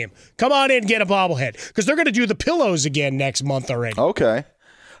Mariners game. Come on in and get a bobblehead because they're going to do the pillows again next month already. Okay.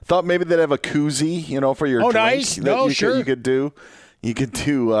 Thought maybe they'd have a koozie, for your drink. Nice. Sure. You could do.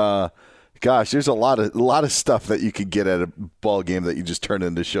 Gosh, there's a lot of stuff that you could get at a ball game that you just turn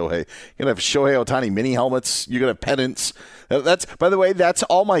into Shohei. You're going to have Shohei Ohtani mini helmets. You're going to have pennants. That's, by the way, that's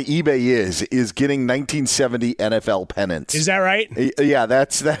all my eBay is getting 1970 NFL pennants. Is that right? Yeah,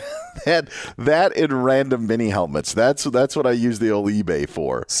 that's that and random mini helmets. That's what I use the old eBay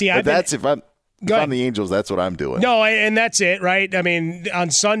for. See, if I'm the Angels, that's what I'm doing. No, and that's it, right? I mean,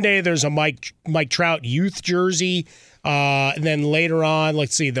 on Sunday there's a Mike Trout youth jersey. And then later on,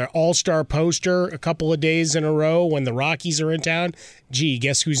 let's see, their All-Star poster a couple of days in a row when the Rockies are in town. Gee,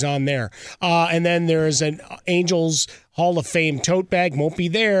 guess who's on there? And then there's an Angels Hall of Fame tote bag. Won't be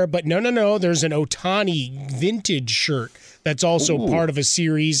there, but no. There's an Ohtani vintage shirt that's also part of a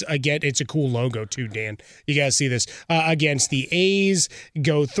series. Again, it's a cool logo too, Dan. You got to see this. Against the A's,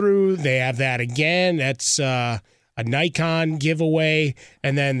 go through. They have that again. That's a Nikon giveaway,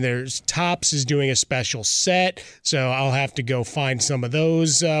 and then there's Topps is doing a special set, so I'll have to go find some of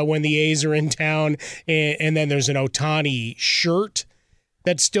those when the A's are in town, and then there's an Ohtani shirt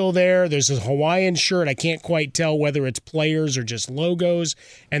that's still there. There's a Hawaiian shirt. I can't quite tell whether it's players or just logos,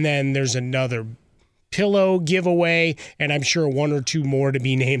 and then there's another pillow giveaway, and I'm sure one or two more to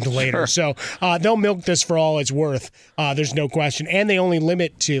be named later. So they'll milk this for all it's worth. There's no question, and they only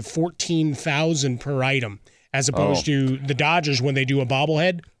limit to 14,000 per item. As opposed to the Dodgers when they do a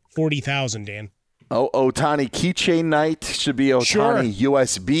bobblehead, 40,000, Dan. Ohtani keychain night should be Ohtani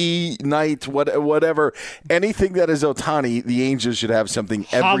USB night, whatever. Anything that is Ohtani, the Angels should have something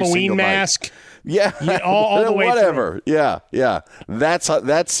every Halloween single mask. Night. Yeah, all the way whatever. through. Yeah. That's.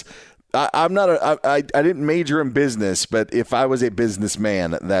 I'm not I didn't major in business, but if I was a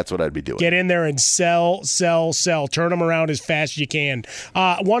businessman, that's what I'd be doing. Get in there and sell. Turn them around as fast as you can.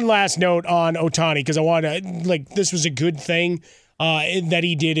 One last note on Ohtani, because I want to, this was a good thing that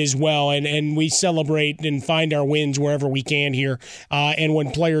he did as well, and we celebrate and find our wins wherever we can here. And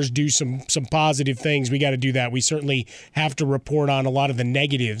when players do some positive things, we got to do that. We certainly have to report on a lot of the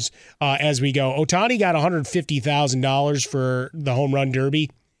negatives as we go. Ohtani got $150,000 for the home run derby.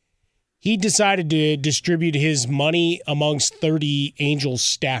 He decided to distribute his money amongst 30 Angels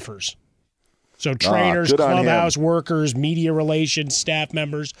staffers. So trainers, clubhouse workers, media relations, staff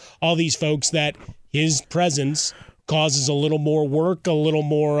members, all these folks that his presence causes a little more work, a little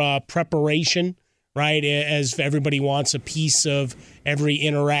more preparation, right? As everybody wants a piece of every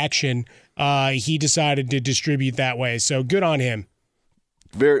interaction, he decided to distribute that way. So good on him.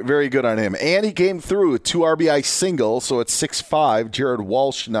 Very, very good on him. And he came through a 2 RBI single, so it's 6-5. Jared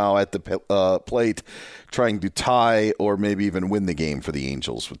Walsh now at the plate trying to tie or maybe even win the game for the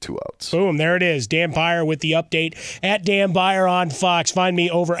Angels with 2 outs. Boom, there it is. Dan Byer with the update at Dan Byer on Fox. Find me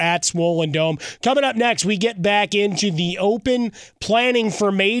over at Swollen Dome. Coming up next, we get back into the Open, planning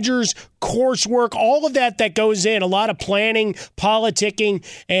for majors, coursework, all of that goes in. A lot of planning, politicking,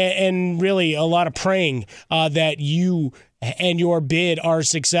 and really a lot of praying that you and your bid are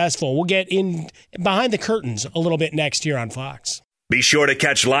successful. We'll get in behind the curtains a little bit next year on Fox. Be sure to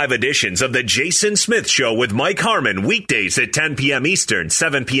catch live editions of The Jason Smith Show with Mike Harmon weekdays at 10 p.m. Eastern,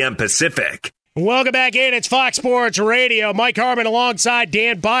 7 p.m. Pacific. Welcome back in. It's Fox Sports Radio. Mike Harmon alongside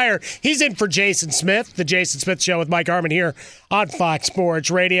Dan Byer. He's in for Jason Smith. The Jason Smith Show with Mike Harmon here on Fox Sports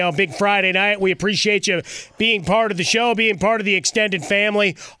Radio. Big Friday night. We appreciate you being part of the show, being part of the extended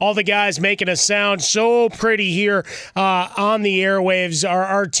family. All the guys making us sound so pretty here on the airwaves.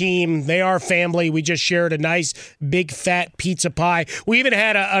 Our team, they are family. We just shared a nice big fat pizza pie. We even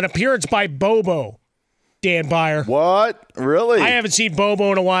had an appearance by Bobo. Dan Byer. What? Really? I haven't seen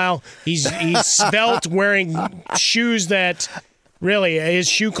Bobo in a while. He's svelte, wearing shoes that really, his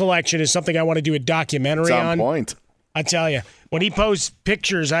shoe collection is something I want to do a documentary on. It's on point. I tell you, when he posts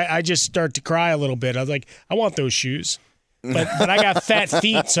pictures, I just start to cry a little bit. I was like, I want those shoes. But I got fat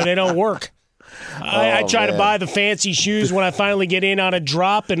feet, so they don't work. I try to buy the fancy shoes when I finally get in on a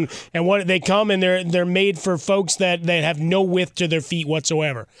drop, and what they come and they're made for folks that have no width to their feet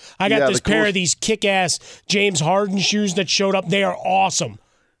whatsoever. I got this pair of these kick-ass James Harden shoes that showed up. They are awesome.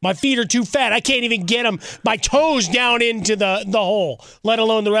 My feet are too fat. I can't even get them, my toes down into the hole, let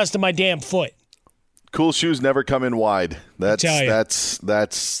alone the rest of my damn foot. Cool shoes never come in wide. That's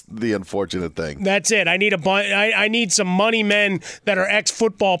the unfortunate thing. That's it. I need some money men that are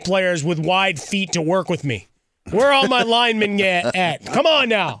ex-football players with wide feet to work with me. Where are all my linemen at? Come on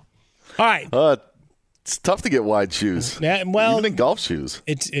now. All right. It's tough to get wide shoes. Even in golf shoes.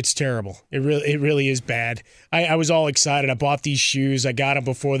 It's terrible. It really is bad. I was all excited. I bought these shoes. I got them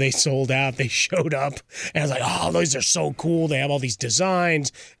before they sold out. They showed up, and I was like, "Oh, those are so cool. They have all these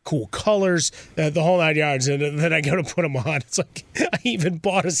designs, cool colors, the whole 9 yards." And then I go to put them on. It's like I even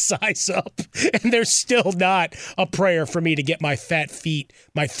bought a size up, and they're still not a prayer for me to get my fat feet,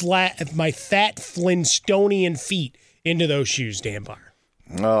 my fat Flintstonian feet into those shoes, Dan Byer.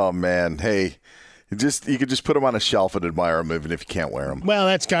 Oh man, hey. You could just put them on a shelf and admire them even if you can't wear them. Well,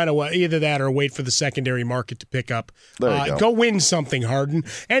 that's kind of what, either that or wait for the secondary market to pick up. There you go win something, Harden.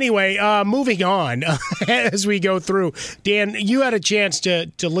 Anyway, moving on as we go through. Dan, you had a chance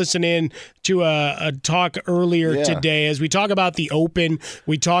to listen in to a talk earlier today as we talk about the Open.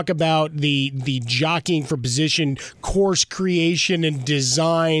 We talk about the jockeying for position, course creation and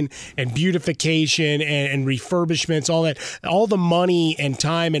design and beautification and refurbishments, all that, all the money and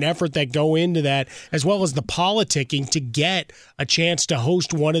time and effort that go into that, as well as the politicking to get a chance to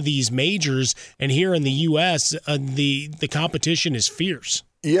host one of these majors. And here in the U.S., the competition is fierce.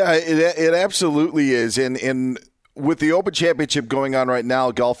 Yeah, it absolutely is. And with the Open Championship going on right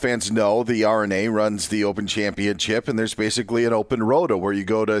now, golf fans know the RNA runs the Open Championship, and there's basically an open rota where you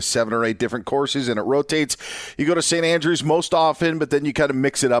go to 7 or 8 different courses, and it rotates. You go to St. Andrews most often, but then you kind of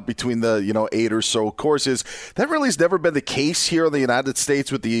mix it up between the 8 or so courses. That really has never been the case here in the United States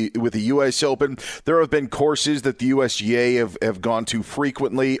with the U.S. Open. There have been courses that the USGA have gone to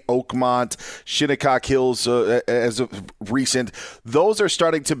frequently, Oakmont, Shinnecock Hills as of recent. Those are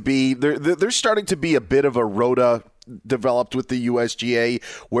starting to be they're starting to be a bit of a rota developed with the USGA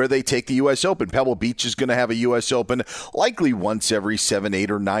where they take the U.S. Open. Pebble Beach is going to have a U.S. Open likely once every 7, 8,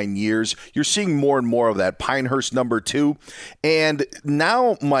 or 9 years. You're seeing more and more of that. Pinehurst #2. And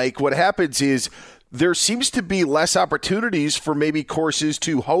now, Mike, what happens is there seems to be less opportunities for maybe courses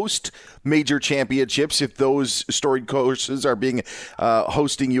to host major championships if those storied courses are being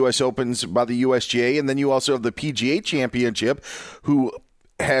hosting U.S. Opens by the USGA. And then you also have the PGA Championship, who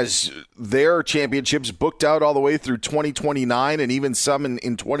has their championships booked out all the way through 2029 and even some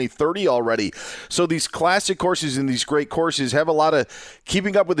in 2030 already. So these classic courses and these great courses have a lot of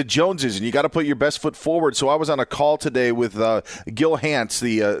keeping up with the Joneses, and you got to put your best foot forward. So I was on a call today with Gil Hance,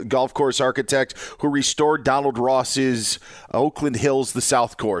 the golf course architect who restored Donald Ross's Oakland Hills, the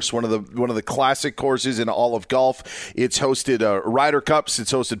South Course, one of the classic courses in all of golf. It's hosted Ryder Cups,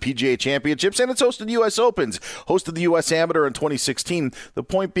 it's hosted PGA Championships, and it's hosted U.S. Opens, hosted the U.S. Amateur in 2016.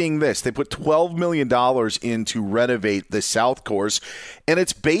 The point being this, they put $12 million in to renovate the South Course, and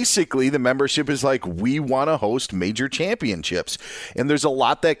it's basically the membership is like, we want to host major championships. And there's a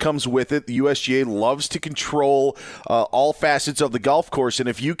lot that comes with it. The USGA loves to control all facets of the golf course, and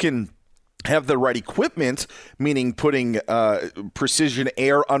if you can have the right equipment, meaning putting precision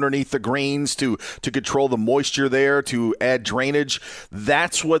air underneath the greens to control the moisture there, to add drainage,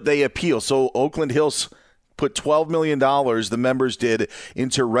 that's what they appeal. So Oakland Hills put $12 million, the members did,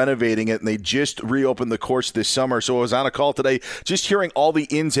 into renovating it, and they just reopened the course this summer. So I was on a call today just hearing all the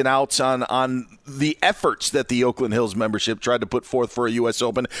ins and outs on the efforts that the Oakland Hills membership tried to put forth for a U.S.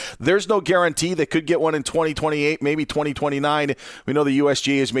 Open. There's no guarantee they could get one in 2028, maybe 2029. We know the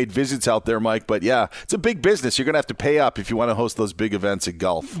USGA has made visits out there, Mike, but yeah, it's a big business. You're going to have to pay up if you want to host those big events in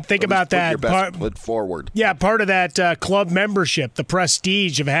golf. Think about that. Your best foot forward. Yeah, part of that club membership, the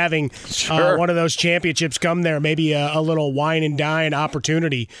prestige of having one of those championships come there, maybe a little wine and dine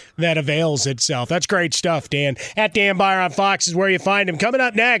opportunity that avails itself. That's great stuff, Dan. At Dan Byer on Fox is where you find him. Coming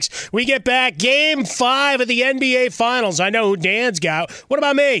up next, we get back Game 5 of the NBA Finals. I know who Dan's got. What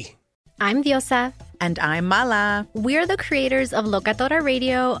about me? I'm Diosa. And I'm Mala. We're the creators of Locatora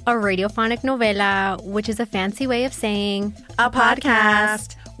Radio, a radiophonic novela, which is a fancy way of saying a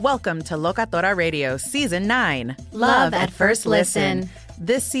podcast. Welcome to Locatora Radio Season 9. Love at First Listen.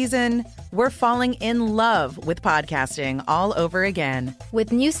 This season, we're falling in love with podcasting all over again.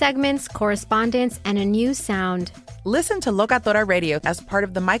 With new segments, correspondence, and a new sound. Listen to Locatora Radio as part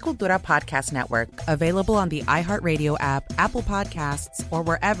of the My Cultura Podcast Network. Available on the iHeartRadio app, Apple Podcasts, or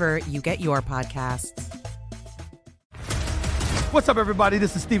wherever you get your podcasts. What's up, everybody?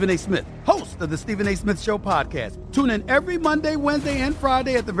 This is Stephen A. Smith, host of the Stephen A. Smith Show podcast. Tune in every Monday, Wednesday, and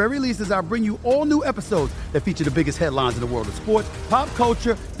Friday at the very least as I bring you all new episodes that feature the biggest headlines in the world of sports, pop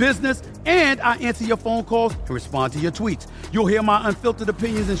culture, business, and I answer your phone calls and respond to your tweets. You'll hear my unfiltered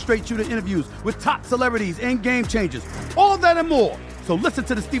opinions and straight-shooter interviews with top celebrities and game changers. All that and more. So listen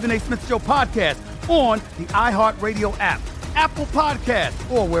to the Stephen A. Smith Show podcast on the iHeartRadio app, Apple Podcasts,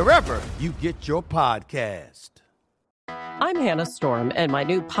 or wherever you get your podcast. I'm Hannah Storm, and my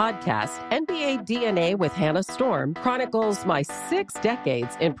new podcast, NBA DNA with Hannah Storm, chronicles my 6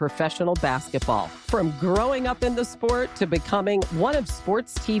 decades in professional basketball. From growing up in the sport to becoming one of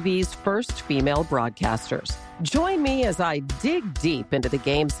sports TV's first female broadcasters. Join me as I dig deep into the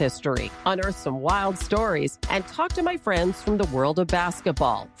game's history, unearth some wild stories, and talk to my friends from the world of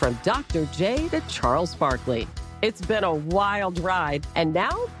basketball, from Dr. J to Charles Barkley. It's been a wild ride, and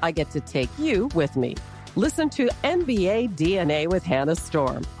now I get to take you with me. Listen to NBA DNA with Hannah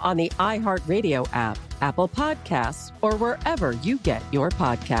Storm on the iHeartRadio app, Apple Podcasts, or wherever you get your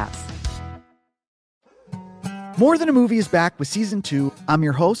podcasts. More Than a Movie is back with Season 2. I'm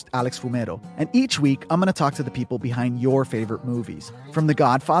your host, Alex Fumero, and each week I'm going to talk to the people behind your favorite movies. From The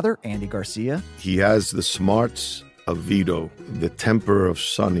Godfather, Andy Garcia. He has the smarts of Vito, the temper of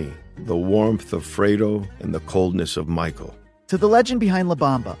Sonny, the warmth of Fratto, and the coldness of Michael. To the legend behind La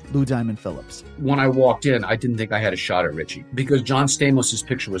Bamba, Lou Diamond Phillips. When I walked in, I didn't think I had a shot at Richie because John Stamos'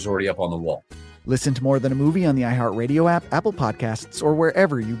 picture was already up on the wall. Listen to More Than a Movie on the iHeartRadio app, Apple Podcasts, or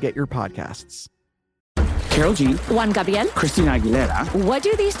wherever you get your podcasts. Karol G, Juan Gabriel, Christina Aguilera. What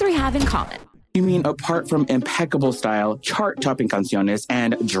do these three have in common? You mean apart from impeccable style, chart-topping canciones,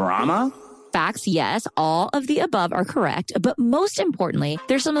 and drama? Facts, yes, all of the above are correct, but most importantly,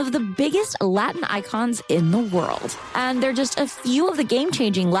 they're some of the biggest Latin icons in the world. And they're just a few of the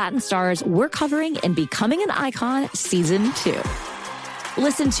game-changing Latin stars we're covering in Becoming an Icon Season 2.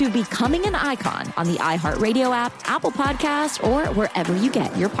 Listen to Becoming an Icon on the iHeartRadio app, Apple Podcasts, or wherever you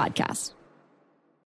get your podcasts.